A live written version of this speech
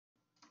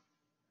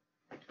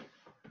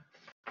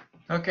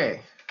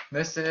Okay,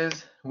 this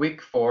is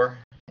week 4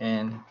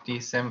 in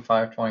DSIM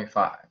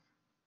 525.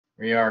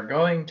 We are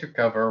going to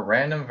cover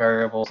random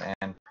variables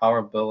and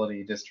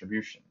probability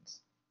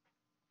distributions.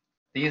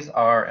 These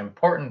are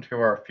important to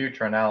our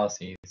future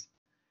analyses,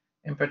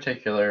 in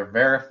particular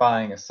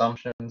verifying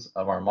assumptions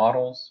of our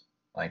models,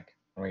 like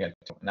when we get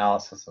to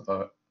analysis of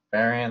a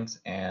variance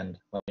and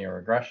linear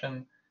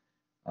regression.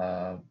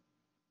 What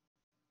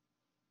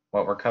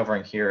we're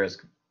covering here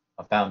is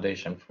a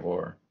foundation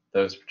for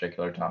those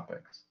particular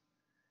topics.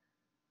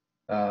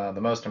 The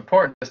most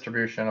important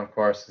distribution, of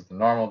course, is the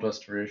normal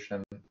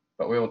distribution,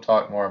 but we will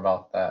talk more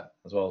about that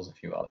as well as a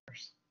few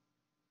others.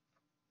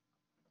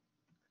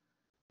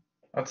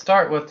 Let's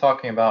start with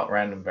talking about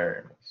random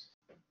variables.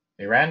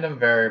 A random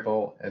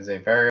variable is a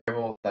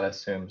variable that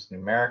assumes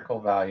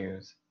numerical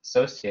values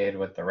associated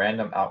with the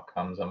random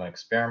outcomes of an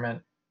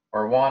experiment,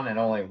 where one and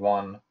only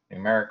one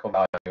numerical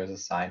value is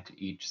assigned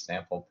to each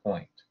sample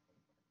point.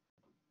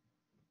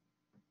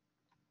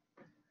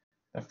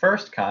 The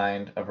first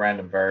kind of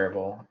random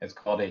variable is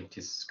called a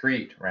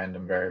discrete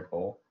random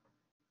variable,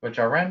 which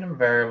are random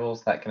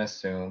variables that can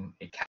assume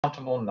a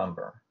countable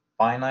number,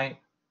 finite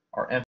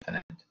or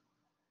infinite,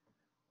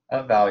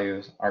 of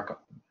values are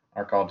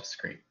called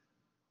discrete.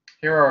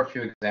 Here are a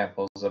few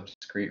examples of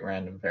discrete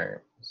random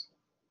variables.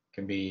 It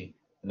can be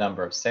the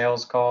number of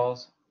sales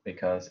calls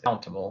because it's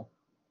countable,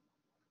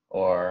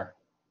 or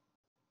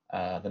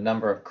the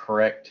number of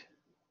correct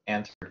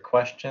answered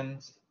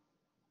questions.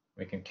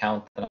 We can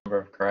count the number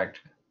of correct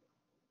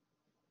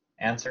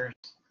answers.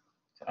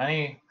 So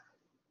any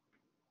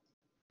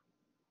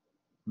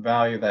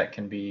value that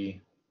can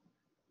be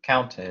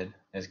counted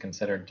is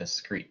considered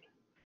discrete.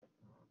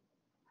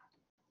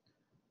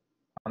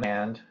 On the other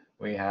hand,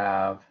 we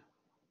have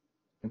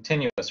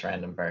continuous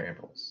random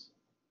variables.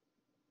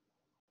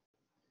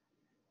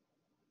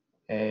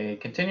 A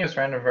continuous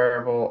random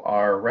variable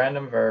are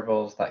random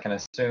variables that can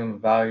assume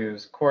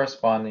values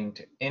corresponding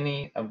to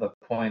any of the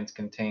points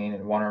contained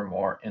in one or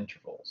more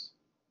intervals,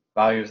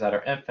 values that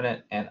are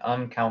infinite and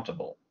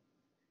uncountable.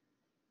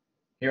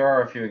 Here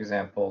are a few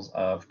examples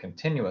of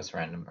continuous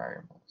random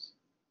variables.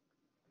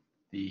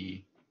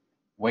 The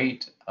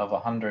weight of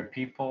 100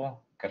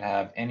 people could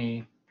have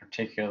any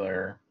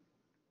particular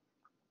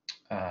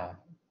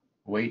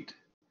weight.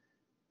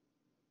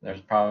 There's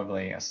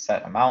probably a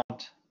set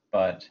amount,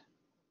 but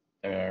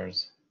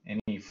there's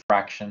any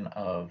fraction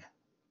of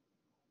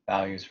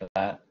values for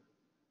that.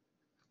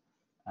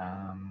 Let's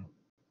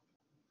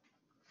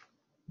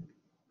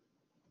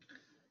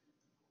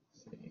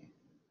see.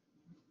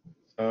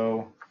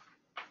 So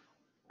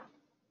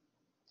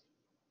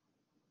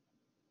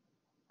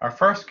our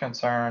first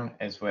concern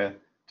is with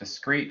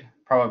discrete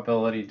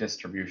probability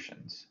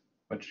distributions,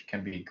 which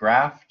can be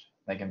graphed,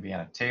 they can be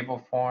in a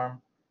table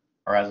form,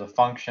 or as a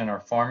function or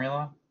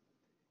formula,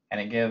 and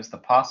it gives the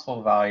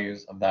possible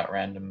values of that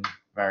random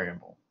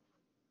variable.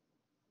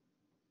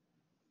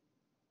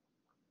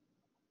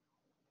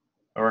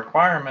 The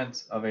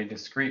requirements of a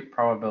discrete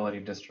probability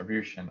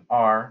distribution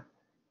are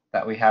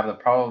that we have the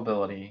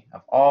probability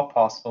of all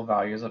possible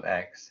values of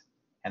x,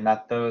 and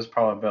that those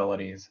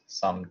probabilities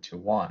sum to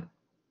 1.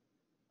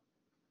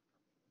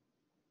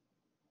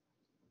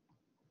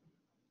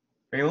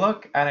 We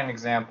look at an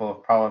example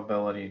of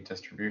probability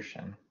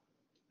distribution.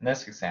 In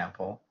this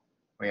example,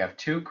 we have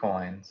 2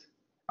 coins,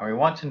 and we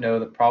want to know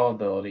the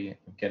probability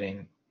of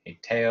getting a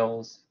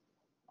tails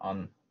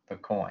on the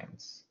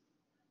coins.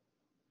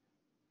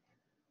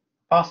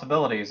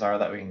 Possibilities are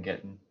that we can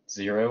get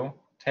 0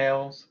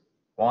 tails,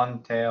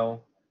 1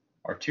 tail,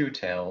 or 2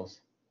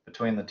 tails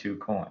between the 2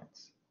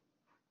 coins.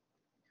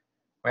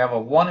 We have a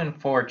 1 in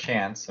 4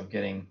 chance of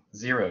getting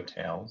 0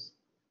 tails,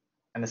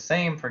 and the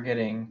same for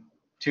getting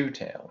 2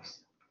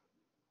 tails.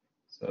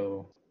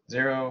 So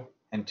 0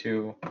 and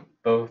 2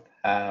 both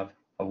have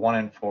a 1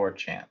 in 4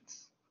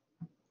 chance.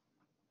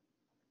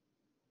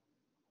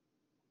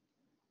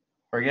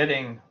 For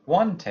getting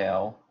 1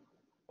 tail,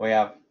 we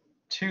have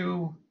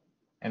 2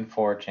 in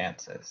 4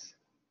 chances.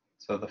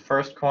 So the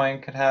first coin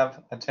could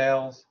have a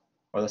tails,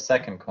 or the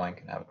second coin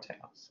could have a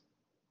tails.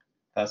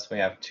 Thus we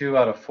have 2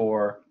 out of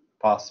 4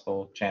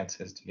 possible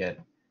chances to get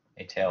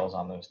a tails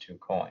on those 2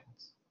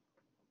 coins.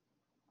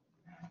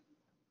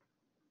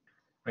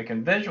 We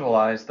can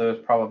visualize those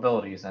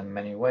probabilities in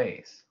many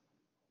ways.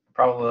 The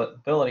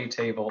probability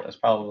table is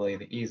probably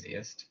the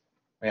easiest.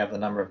 We have the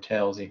number of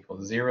tails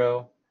equals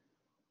 0.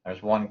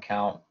 There's 1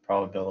 count,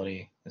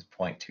 probability is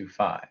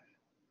 0.25.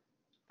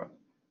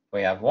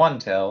 We have 1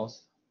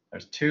 tails,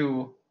 there's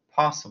 2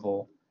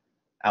 possible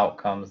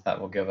outcomes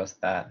that will give us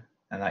that,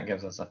 and that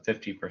gives us a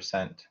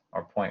 50%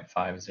 or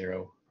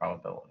 0.50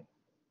 probability.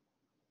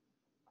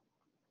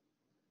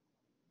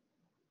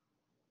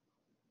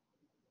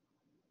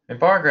 A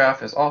bar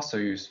graph is also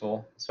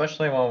useful,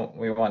 especially when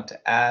we want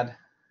to add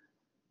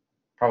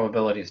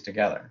probabilities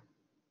together.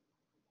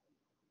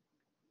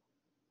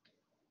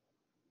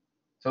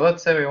 So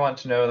let's say we want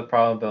to know the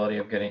probability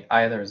of getting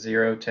either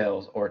 0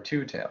 tails or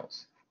 2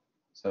 tails.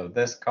 So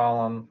this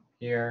column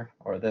here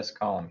or this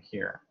column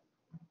here.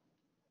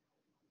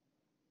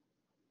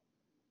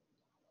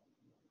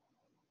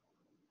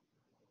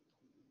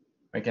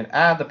 We can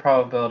add the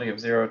probability of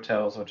 0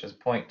 tails, which is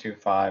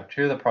 0.25,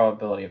 to the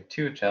probability of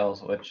 2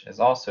 tails, which is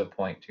also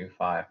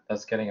 0.25,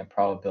 thus getting a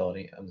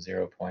probability of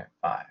 0.5.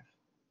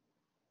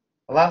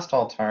 The last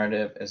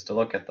alternative is to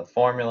look at the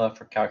formula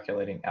for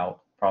calculating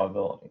out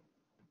probability.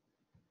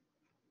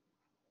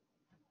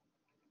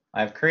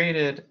 I've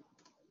created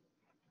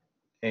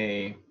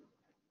a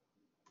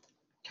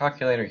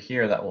calculator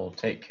here that will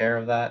take care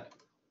of that,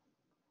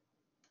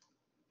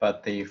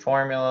 but the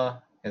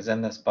formula is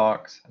in this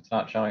box. It's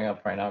not showing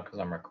up right now because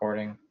I'm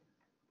recording,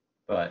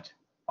 but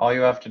all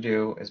you have to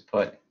do is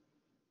put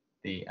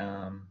the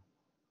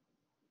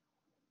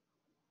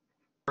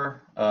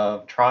number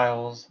of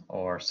trials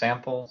or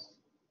samples,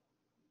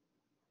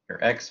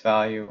 your x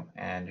value,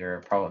 and your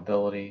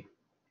probability,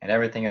 and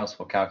everything else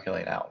will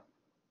calculate out.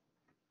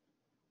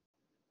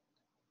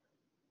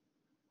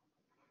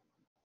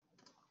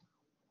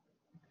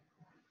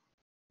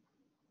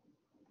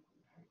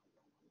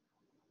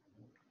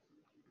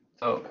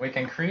 So we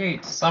can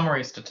create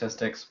summary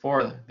statistics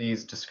for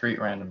these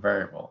discrete random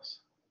variables.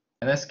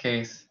 In this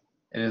case,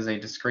 it is a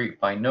discrete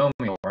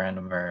binomial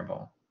random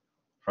variable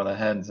for the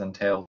heads and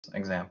tails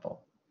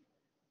example.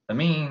 The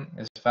mean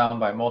is found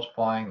by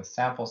multiplying the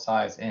sample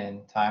size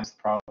n times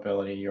the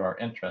probability you are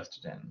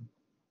interested in.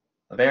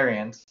 The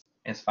variance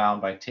is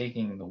found by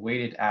taking the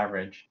weighted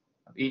average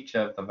of each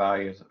of the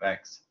values of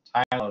x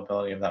times the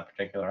probability of that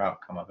particular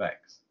outcome of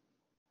x.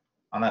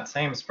 On that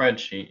same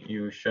spreadsheet,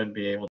 you should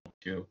be able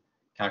to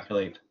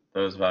calculate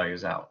those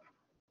values out.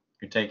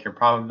 You take your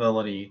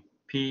probability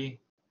p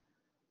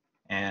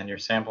and your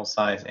sample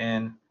size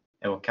n,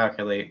 it will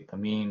calculate the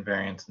mean,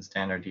 variance, and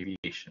standard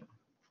deviation.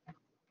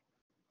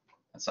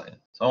 It's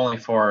only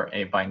for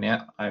a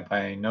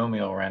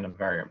binomial random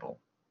variable.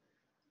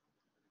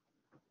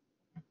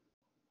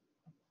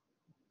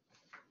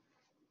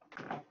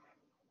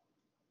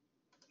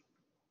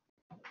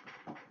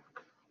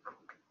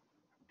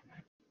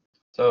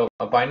 So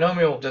a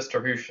binomial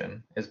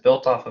distribution is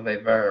built off of a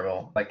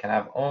variable that can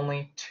have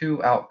only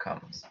two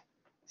outcomes,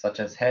 such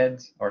as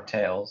heads or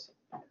tails,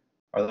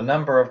 or the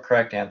number of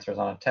correct answers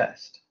on a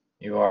test.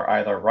 You are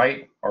either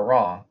right or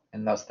wrong,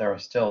 and thus there are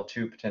still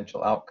two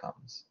potential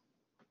outcomes.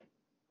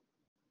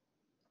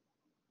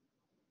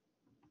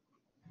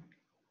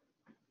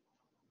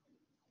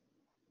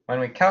 When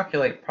we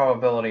calculate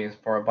probabilities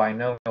for a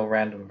binomial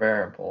random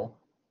variable,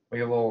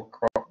 we will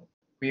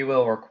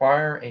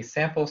require a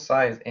sample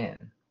size n.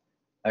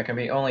 There can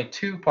be only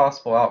two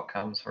possible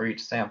outcomes for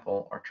each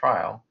sample or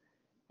trial,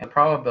 and the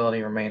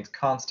probability remains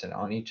constant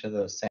on each of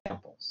those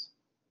samples.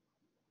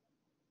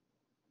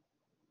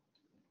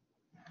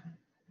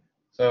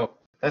 So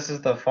this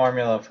is the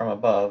formula from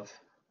above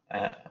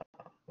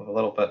with a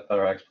little bit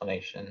better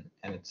explanation,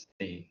 and it's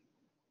the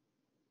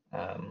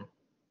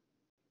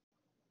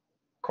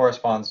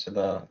corresponds to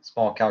the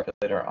small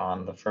calculator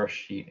on the first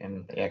sheet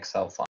in the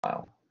Excel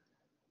file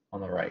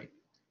on the right.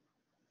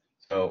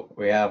 So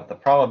we have the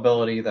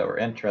probability that we're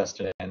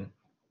interested in.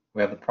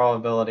 We have the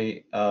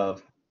probability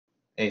of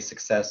a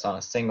success on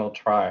a single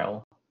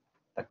trial.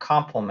 The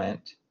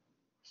complement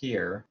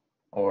here,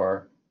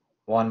 or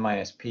 1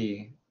 minus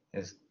p,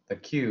 is the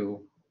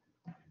Q.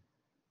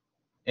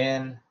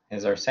 N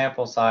is our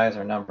sample size,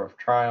 or number of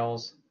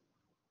trials.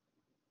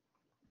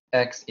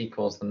 X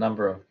equals the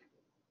number of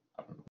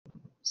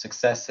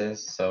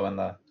successes. So in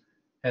the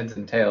heads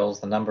and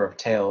tails, the number of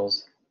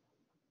tails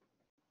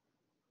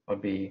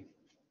would be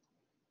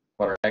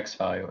what our X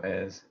value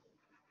is.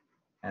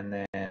 And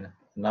then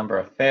the number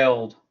of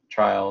failed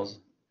trials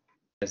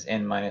is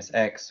n minus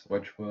x,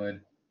 which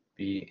would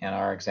be, in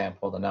our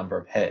example, the number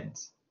of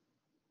heads.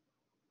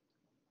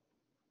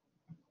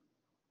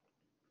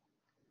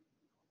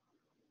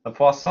 The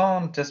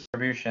Poisson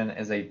distribution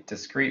is a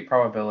discrete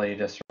probability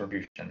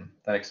distribution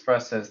that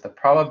expresses the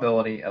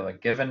probability of a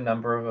given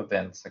number of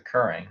events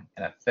occurring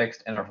in a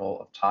fixed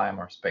interval of time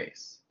or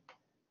space.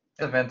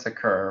 These events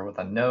occur with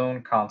a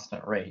known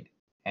constant rate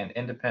and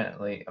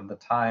independently of the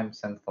time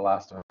since the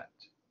last event.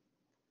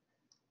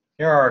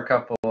 Here are a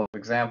couple of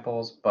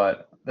examples,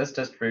 but this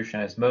distribution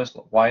is most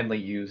widely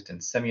used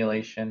in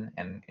simulation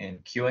and in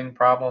queuing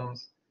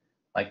problems,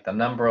 like the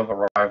number of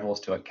arrivals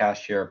to a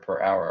cashier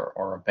per hour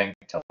or a bank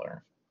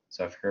teller.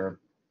 So if you're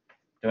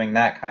doing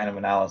that kind of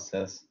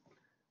analysis,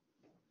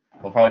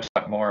 we'll probably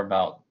talk more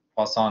about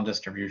Poisson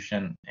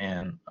distribution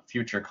in a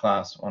future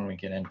class when we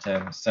get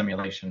into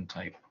simulation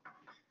type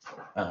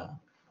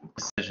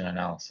decision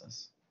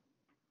analysis.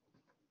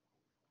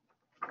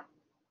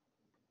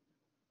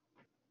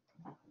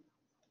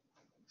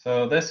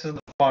 So this is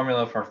the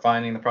formula for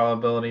finding the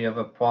probability of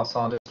a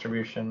Poisson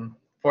distribution.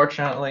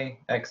 Fortunately,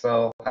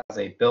 Excel has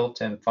a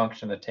built-in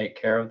function to take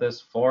care of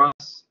this for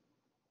us.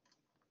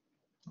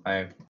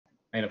 I've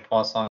made a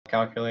Poisson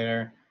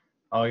calculator.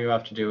 All you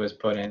have to do is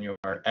put in your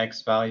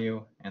x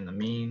value and the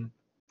mean.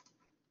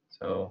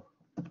 So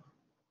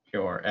if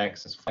your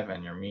x is 5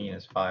 and your mean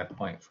is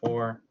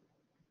 5.4,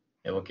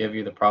 it will give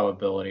you the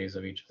probabilities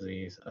of each of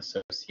these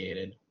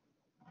associated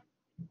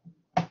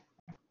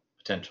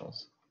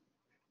potentials.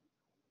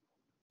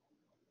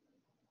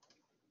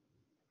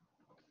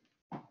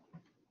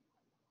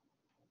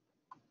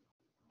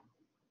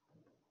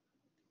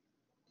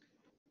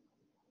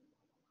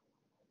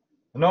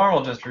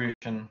 Normal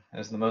distribution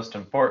is the most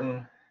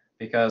important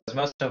because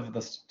most of the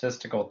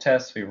statistical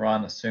tests we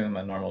run assume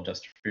a normal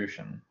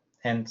distribution.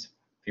 Hence,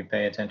 if you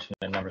pay attention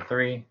to number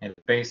 3, it's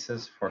the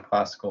basis for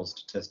classical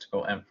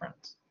statistical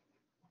inference.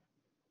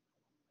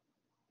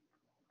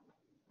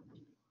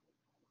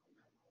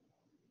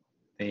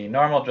 The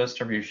normal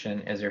distribution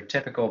is your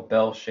typical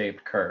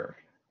bell-shaped curve,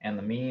 and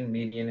the mean,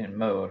 median, and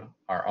mode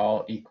are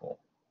all equal.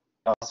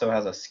 It also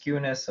has a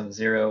skewness of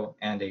 0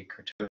 and a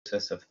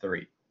kurtosis of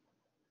 3.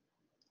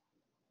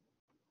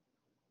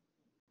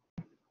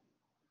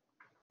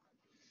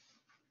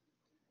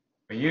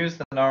 We use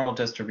the normal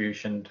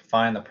distribution to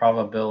find the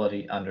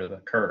probability under the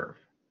curve.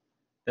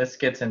 This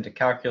gets into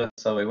calculus,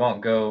 so we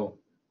won't go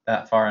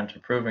that far into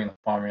proving the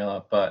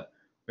formula, but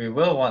we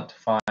will want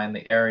to find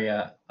the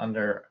area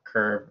under a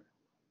curve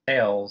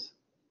tails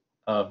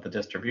of the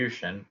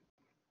distribution.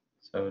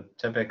 So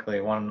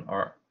typically one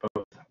or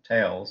both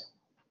tails,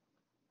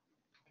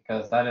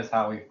 because that is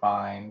how we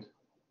find,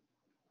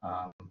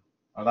 or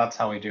that's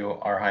how we do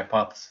our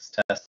hypothesis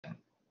testing.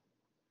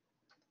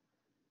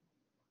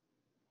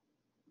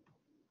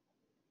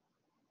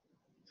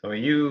 So we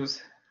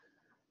use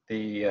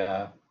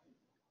this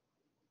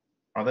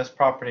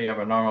property of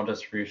a normal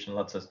distribution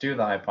lets us do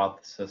the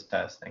hypothesis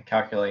test and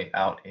calculate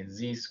out a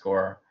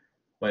z-score,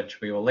 which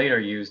we will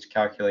later use to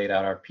calculate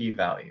out our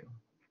p-value.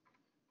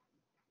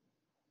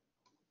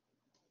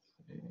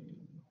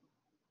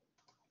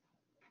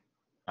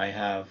 I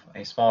have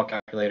a small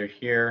calculator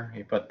here.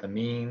 You put the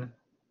mean,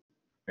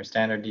 your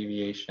standard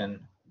deviation,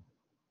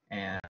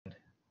 and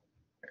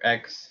your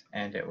x,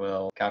 and it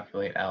will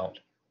calculate out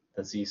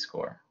the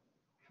z-score.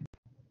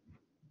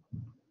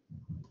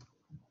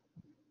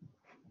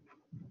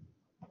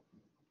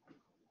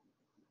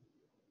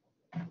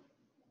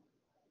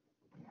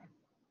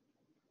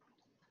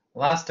 The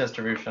last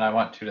distribution I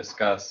want to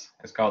discuss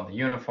is called the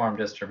uniform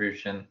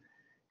distribution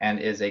and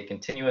is a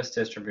continuous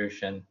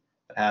distribution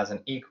that has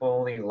an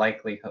equal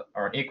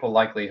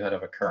likelihood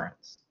of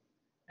occurrence.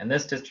 In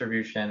this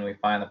distribution, we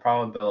find the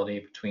probability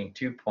between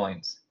 2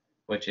 points,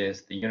 which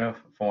is the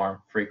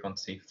uniform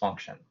frequency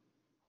function.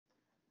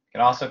 We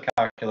can also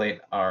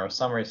calculate our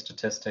summary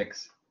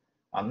statistics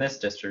on this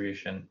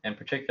distribution, in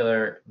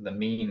particular the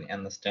mean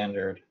and the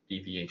standard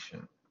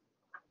deviation.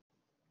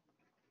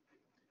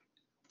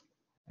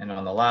 And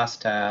on the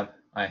last tab,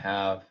 I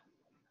have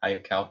how you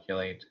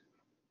calculate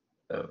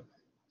those.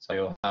 So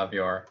you'll have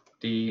your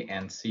D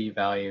and C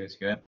values,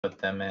 you input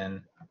them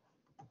in,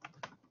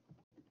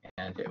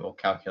 and it will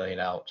calculate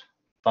out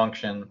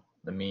function,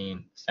 the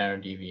mean,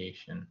 standard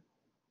deviation,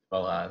 as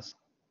well as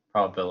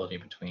probability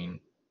between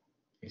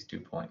these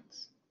 2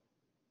 points.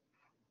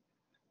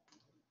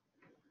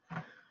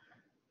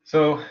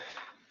 So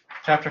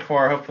chapter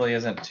 4 hopefully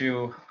isn't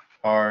too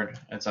hard.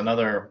 It's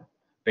another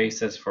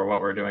basis for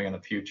what we're doing in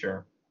the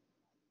future.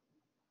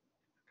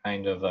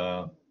 Kind of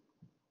a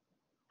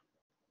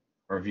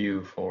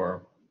review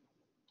for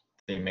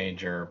the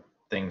major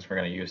things we're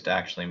going to use to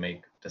actually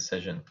make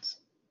decisions.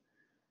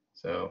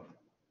 So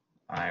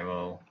I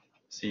will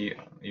see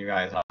you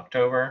guys in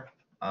October.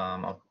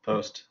 I'll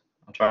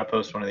try to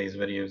post one of these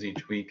videos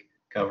each week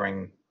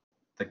covering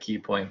the key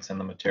points in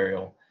the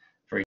material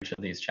for each of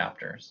these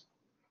chapters.